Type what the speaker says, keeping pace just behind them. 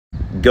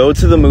go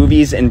to the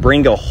movies and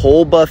bring a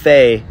whole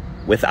buffet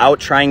without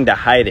trying to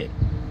hide it.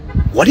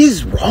 What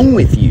is wrong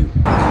with you?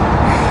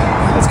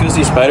 Let's go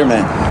see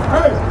Spider-Man.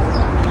 Hey!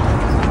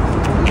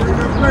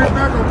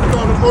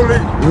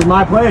 This is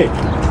my plate.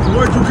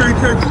 What, you can't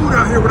take food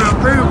out here without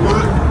paying for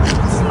it?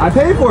 I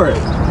paid for it.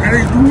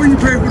 And when you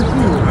pay for the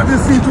food? I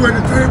just see you at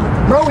the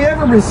table. Bro, we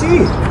have a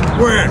receipt.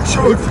 Where?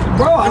 Show it.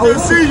 Bro, I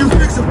just see you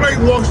fix the plate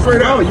and walk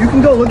straight out. Bro, you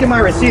can go look at my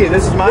receipt.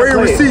 This is my Where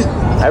your plate. receipt?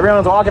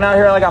 Everyone's walking out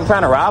here like I'm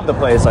trying to rob the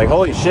place. Like,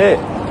 holy shit.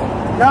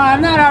 No,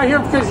 I'm not out here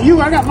because of you.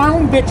 I got my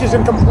own bitches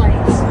and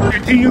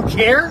complaints. Do you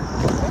care?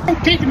 I'm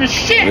taking a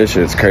shit. This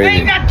shit's crazy. I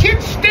ain't got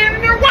kids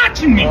standing there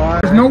watching me.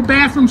 There's no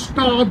bathroom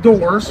stall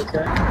doors.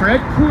 Bread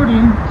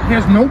pudding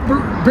has no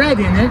bread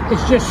in it.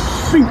 It's just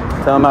soup.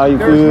 Tell them how you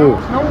There's feel. no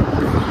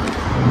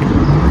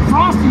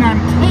frosting on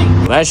cake.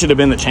 Well, that should have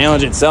been the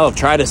challenge itself.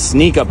 Try to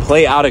sneak a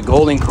plate out of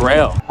Golden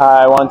Corral.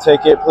 Hi, one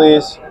ticket,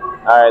 please.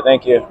 All right,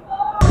 thank you.